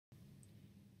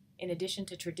In addition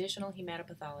to traditional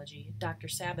hematopathology, Dr.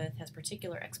 Sabath has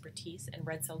particular expertise in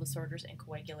red cell disorders and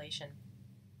coagulation.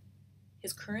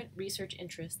 His current research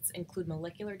interests include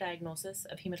molecular diagnosis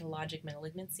of hematologic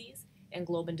malignancies and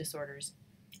globin disorders,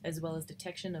 as well as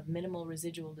detection of minimal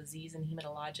residual disease in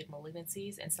hematologic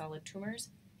malignancies and solid tumors,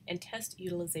 and test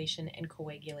utilization and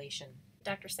coagulation.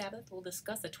 Dr. Sabath will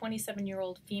discuss a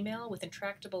 27-year-old female with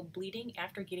intractable bleeding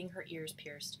after getting her ears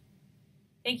pierced.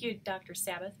 Thank you, Dr.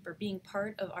 Sabath, for being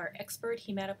part of our Expert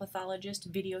Hematopathologist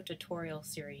video tutorial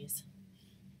series.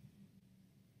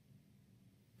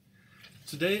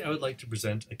 Today I would like to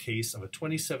present a case of a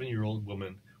 27-year-old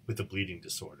woman with a bleeding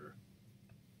disorder.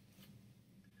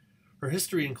 Her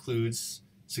history includes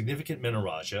significant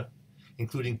menorrhagia,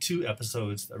 including 2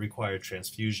 episodes that required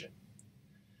transfusion.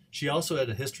 She also had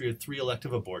a history of 3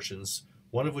 elective abortions,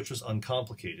 one of which was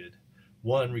uncomplicated.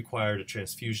 One required a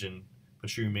transfusion, but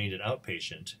she remained an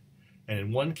outpatient. And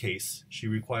in one case, she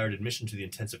required admission to the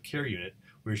intensive care unit,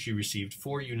 where she received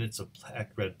 4 units of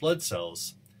packed red blood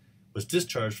cells, was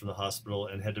discharged from the hospital,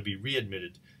 and had to be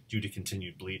readmitted due to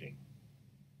continued bleeding.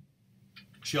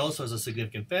 She also has a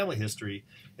significant family history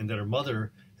in that her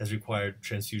mother has required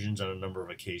transfusions on a number of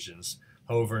occasions.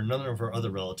 However, none of her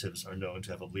other relatives are known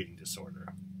to have a bleeding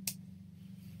disorder.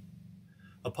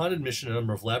 Upon admission, a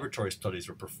number of laboratory studies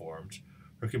were performed.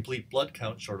 Her complete blood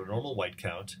count showed a normal white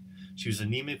count. She was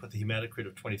anemic with a hematocrit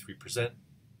of 23%,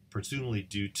 presumably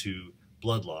due to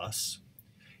blood loss.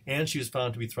 And she was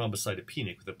found to be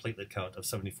thrombocytopenic with a platelet count of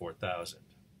 74,000.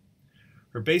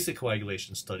 Her basic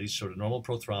coagulation studies showed a normal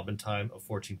prothrombin time of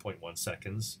 14.1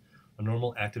 seconds, a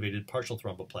normal activated partial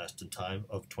thromboplastin time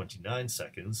of 29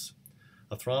 seconds,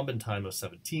 a thrombin time of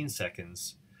 17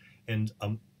 seconds, and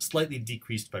a slightly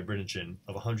decreased fibrinogen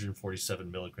of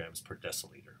 147 milligrams per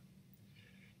deciliter.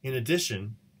 In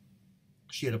addition,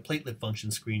 she had a platelet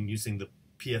function screen using the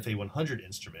PFA 100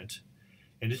 instrument,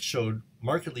 and it showed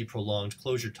markedly prolonged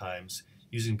closure times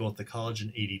using both the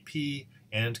collagen ADP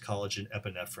and collagen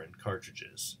epinephrine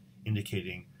cartridges,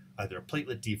 indicating either a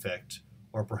platelet defect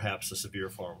or perhaps a severe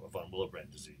form of von Willebrand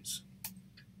disease.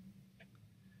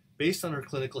 Based on her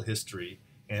clinical history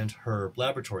and her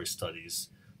laboratory studies,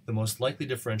 the most likely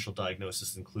differential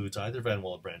diagnosis includes either von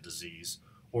Willebrand disease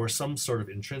or some sort of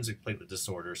intrinsic platelet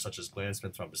disorder such as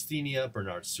Glanzmann thrombasthenia,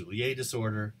 Bernard-Soulier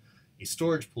disorder, a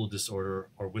storage pool disorder,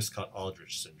 or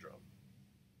Wiskott-Aldrich syndrome.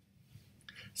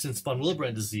 Since von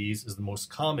Willebrand disease is the most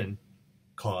common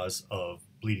cause of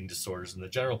bleeding disorders in the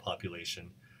general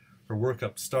population, her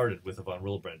workup started with a von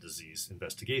Willebrand disease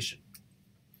investigation.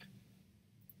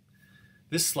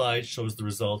 This slide shows the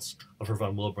results of her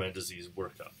von Willebrand disease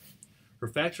workup. Her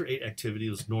factor VIII activity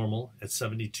was normal at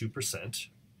 72%.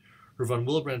 Her von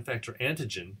Willebrand factor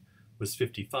antigen was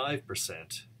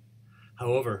 55%.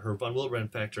 However, her von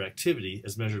Willebrand factor activity,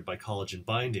 as measured by collagen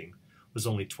binding, was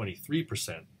only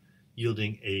 23%,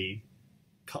 yielding a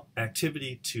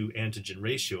activity to antigen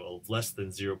ratio of less than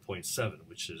 0.7,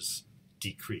 which is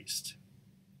decreased.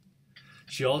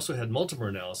 She also had multimer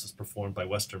analysis performed by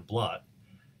Western blot,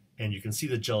 and you can see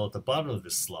the gel at the bottom of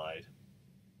this slide.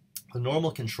 The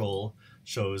normal control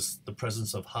shows the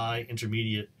presence of high,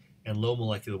 intermediate, and low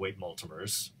molecular weight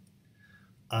multimers.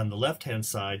 On the left-hand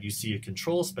side, you see a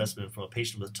control specimen from a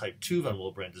patient with type 2 von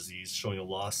Willebrand disease showing a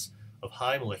loss of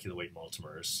high molecular weight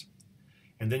multimers.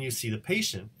 And then you see the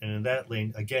patient, and in that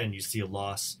lane, again, you see a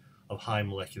loss of high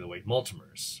molecular weight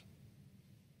multimers.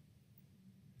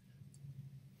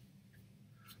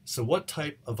 So what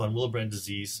type of von Willebrand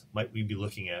disease might we be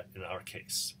looking at in our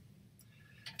case?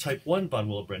 Type 1 von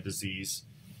Willebrand disease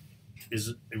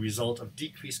is a result of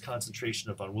decreased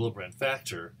concentration of von Willebrand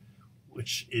factor,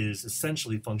 which is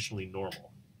essentially functionally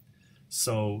normal.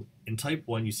 So in type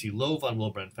 1, you see low von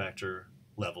Willebrand factor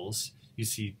levels, you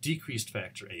see decreased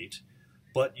factor VIII,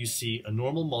 but you see a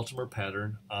normal multimer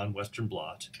pattern on Western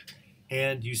blot,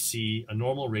 and you see a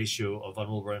normal ratio of von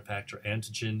Willebrand factor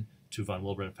antigen to von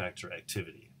Willebrand factor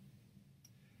activity.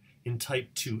 In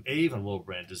type 2A von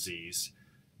Willebrand disease,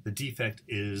 the defect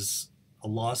is a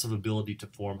loss of ability to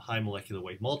form high molecular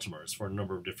weight multimers for a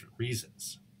number of different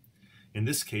reasons. In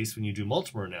this case, when you do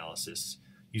multimer analysis,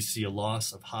 you see a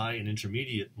loss of high and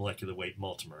intermediate molecular weight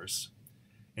multimers,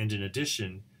 and in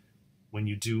addition, when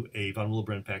you do a von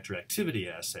Willebrand factor activity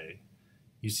assay,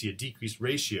 you see a decreased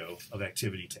ratio of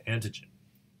activity to antigen.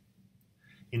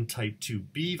 In type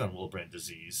 2B von Willebrand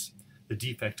disease, the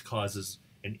defect causes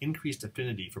an increased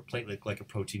affinity for platelet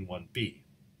glycoprotein 1b.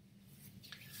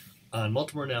 On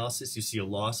multimer analysis, you see a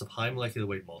loss of high molecular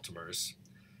weight multimers,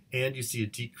 and you see a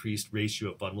decreased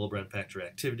ratio of von Willebrand factor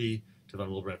activity to von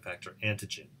Willebrand factor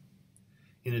antigen.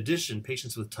 In addition,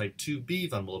 patients with type 2b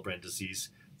von Willebrand disease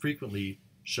frequently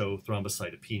show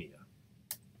thrombocytopenia.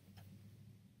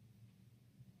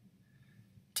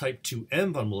 Type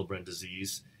 2M von Willebrand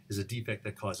disease is a defect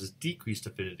that causes decreased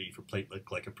affinity for platelet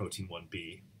glycoprotein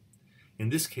 1b. In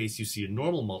this case, you see a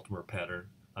normal multimer pattern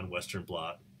on Western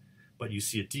blot, but you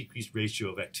see a decreased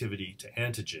ratio of activity to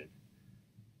antigen.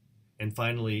 And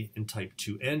finally, in type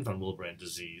 2N von Willebrand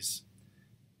disease,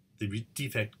 the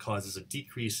defect causes a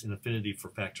decrease in affinity for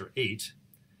factor VIII,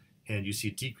 and you see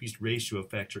a decreased ratio of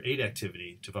factor VIII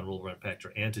activity to von Willebrand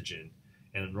factor antigen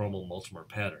and a normal multimer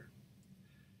pattern.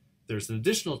 There's an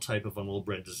additional type of von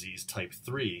Willebrand disease, type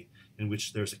 3, in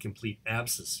which there's a complete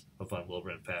absence of von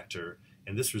Willebrand factor,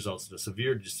 and this results in a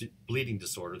severe bleeding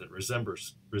disorder that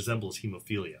resembles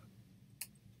hemophilia.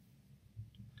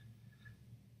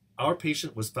 Our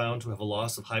patient was found to have a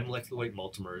loss of high molecular weight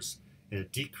multimers and a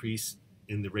decrease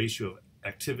in the ratio of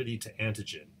activity to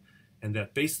antigen, and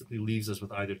that basically leaves us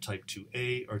with either type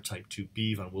 2A or type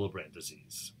 2B von Willebrand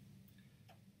disease.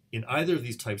 In either of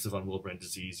these types of von Willebrand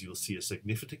disease, you will see a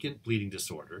significant bleeding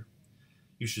disorder.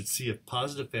 You should see a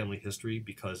positive family history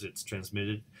because it's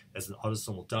transmitted as an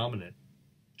autosomal dominant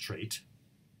trait.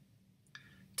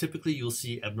 Typically, you'll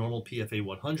see abnormal PFA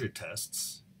 100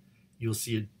 tests. You'll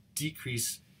see a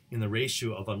decrease in the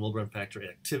ratio of von Willebrand factor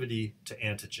activity to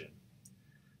antigen.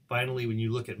 Finally, when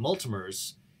you look at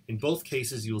multimers, in both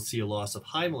cases you will see a loss of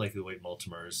high molecular weight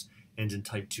multimers, and in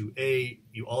type 2A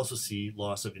you also see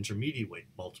loss of intermediate weight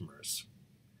multimers.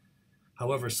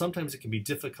 However, sometimes it can be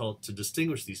difficult to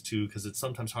distinguish these two because it's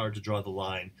sometimes hard to draw the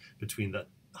line between the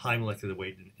high molecular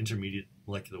weight and intermediate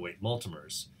molecular weight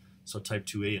multimers. So type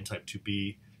 2A and type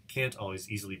 2B can't always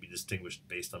easily be distinguished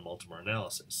based on multimer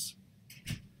analysis.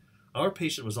 Our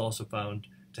patient was also found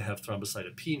to have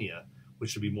thrombocytopenia,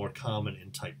 which would be more common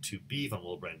in type 2B von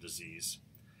Willebrand disease.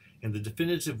 And the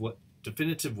definitive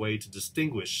way to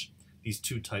distinguish these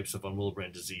two types of von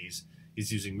Willebrand disease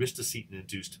is using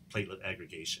ristocetin-induced platelet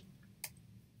aggregation.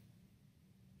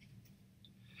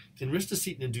 In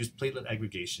ristocetin-induced platelet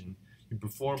aggregation, you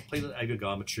perform platelet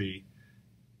aggregometry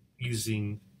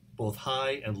using both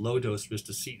high and low dose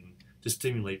ristocetin to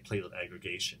stimulate platelet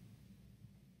aggregation.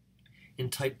 In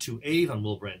type 2A von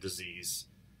Willebrand disease,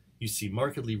 you see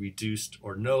markedly reduced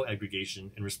or no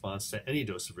aggregation in response to any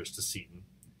dose of ristocetin.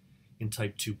 In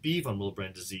type 2B von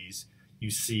Willebrand disease, you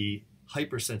see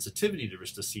hypersensitivity to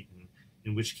ristocetin,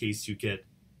 in which case you get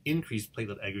increased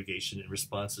platelet aggregation in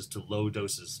responses to low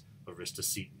doses of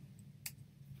ristocetin.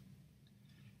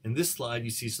 In this slide,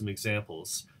 you see some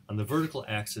examples. On the vertical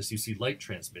axis, you see light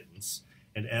transmittance,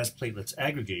 and as platelets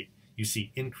aggregate, you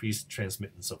see increased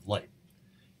transmittance of light.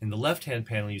 In the left-hand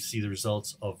panel, you see the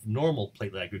results of normal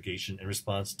platelet aggregation in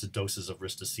response to doses of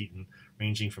ristocetin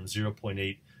ranging from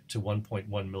 0.8 to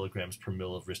 1.1 milligrams per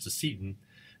mil of ristocetin.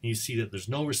 And you see that there's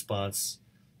no response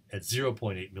at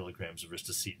 0.8 milligrams of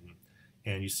ristocetin,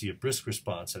 and you see a brisk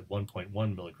response at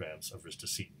 1.1 milligrams of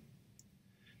ristocetin.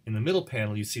 In the middle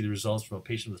panel, you see the results from a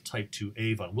patient with type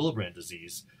 2A von Willebrand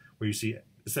disease, where you see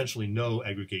essentially no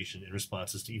aggregation in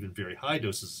responses to even very high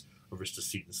doses of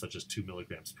ristocetin, such as 2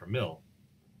 milligrams per mil.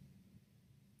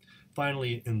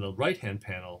 Finally, in the right-hand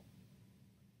panel,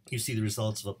 you see the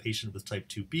results of a patient with type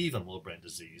 2B von Willebrand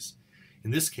disease.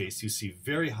 In this case, you see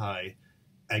very high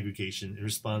aggregation in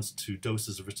response to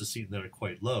doses of ristocetin that are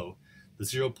quite low. The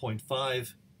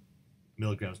 0.5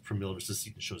 milligrams per mil of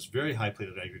ristocetin shows very high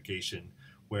platelet aggregation,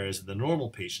 whereas in the normal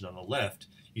patient on the left,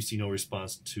 you see no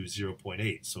response to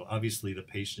 0.8. So obviously the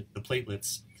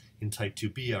platelets in type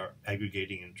 2B are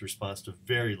aggregating in response to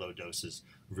very low doses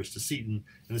of ristocetin,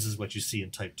 and this is what you see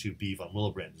in type 2B von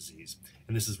Willebrand disease,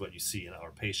 and this is what you see in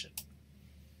our patient.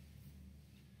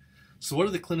 So what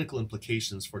are the clinical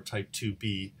implications for type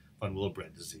 2B von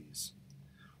Willebrand disease?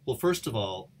 Well, first of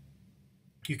all,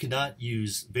 you cannot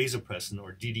use vasopressin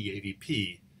or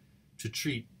DDAVP to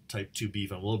treat type 2B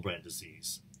von Willebrand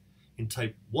disease. In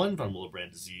type 1 von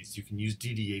Willebrand disease, you can use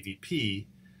DDAVP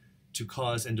to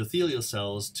cause endothelial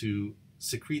cells to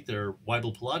secrete their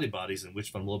Weibel-Piloty bodies in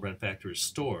which von Willebrand factor is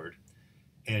stored,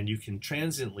 and you can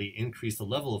transiently increase the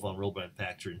level of von Willebrand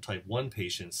factor in type 1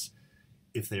 patients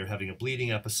if they are having a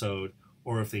bleeding episode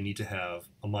or if they need to have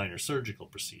a minor surgical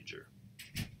procedure.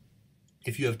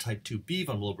 If you have type 2B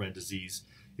von Willebrand disease,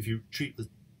 if you treat with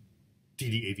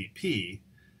DDAVP,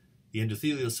 the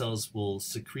endothelial cells will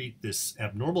secrete this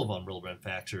abnormal von Willebrand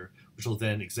factor, which will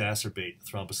then exacerbate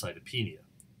thrombocytopenia.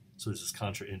 So this is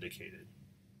contraindicated.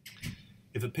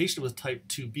 If a patient with type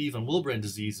 2B von Willebrand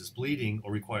disease is bleeding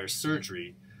or requires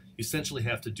surgery, you essentially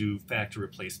have to do factor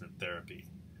replacement therapy.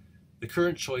 The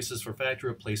current choices for factor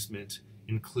replacement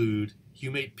include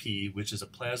Humate-P, which is a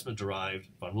plasma-derived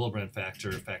von Willebrand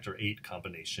factor, factor VIII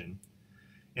combination.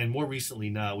 And more recently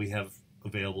now we have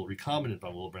available recombinant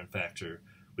von Willebrand factor,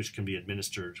 which can be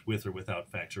administered with or without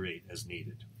factor VIII as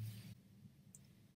needed.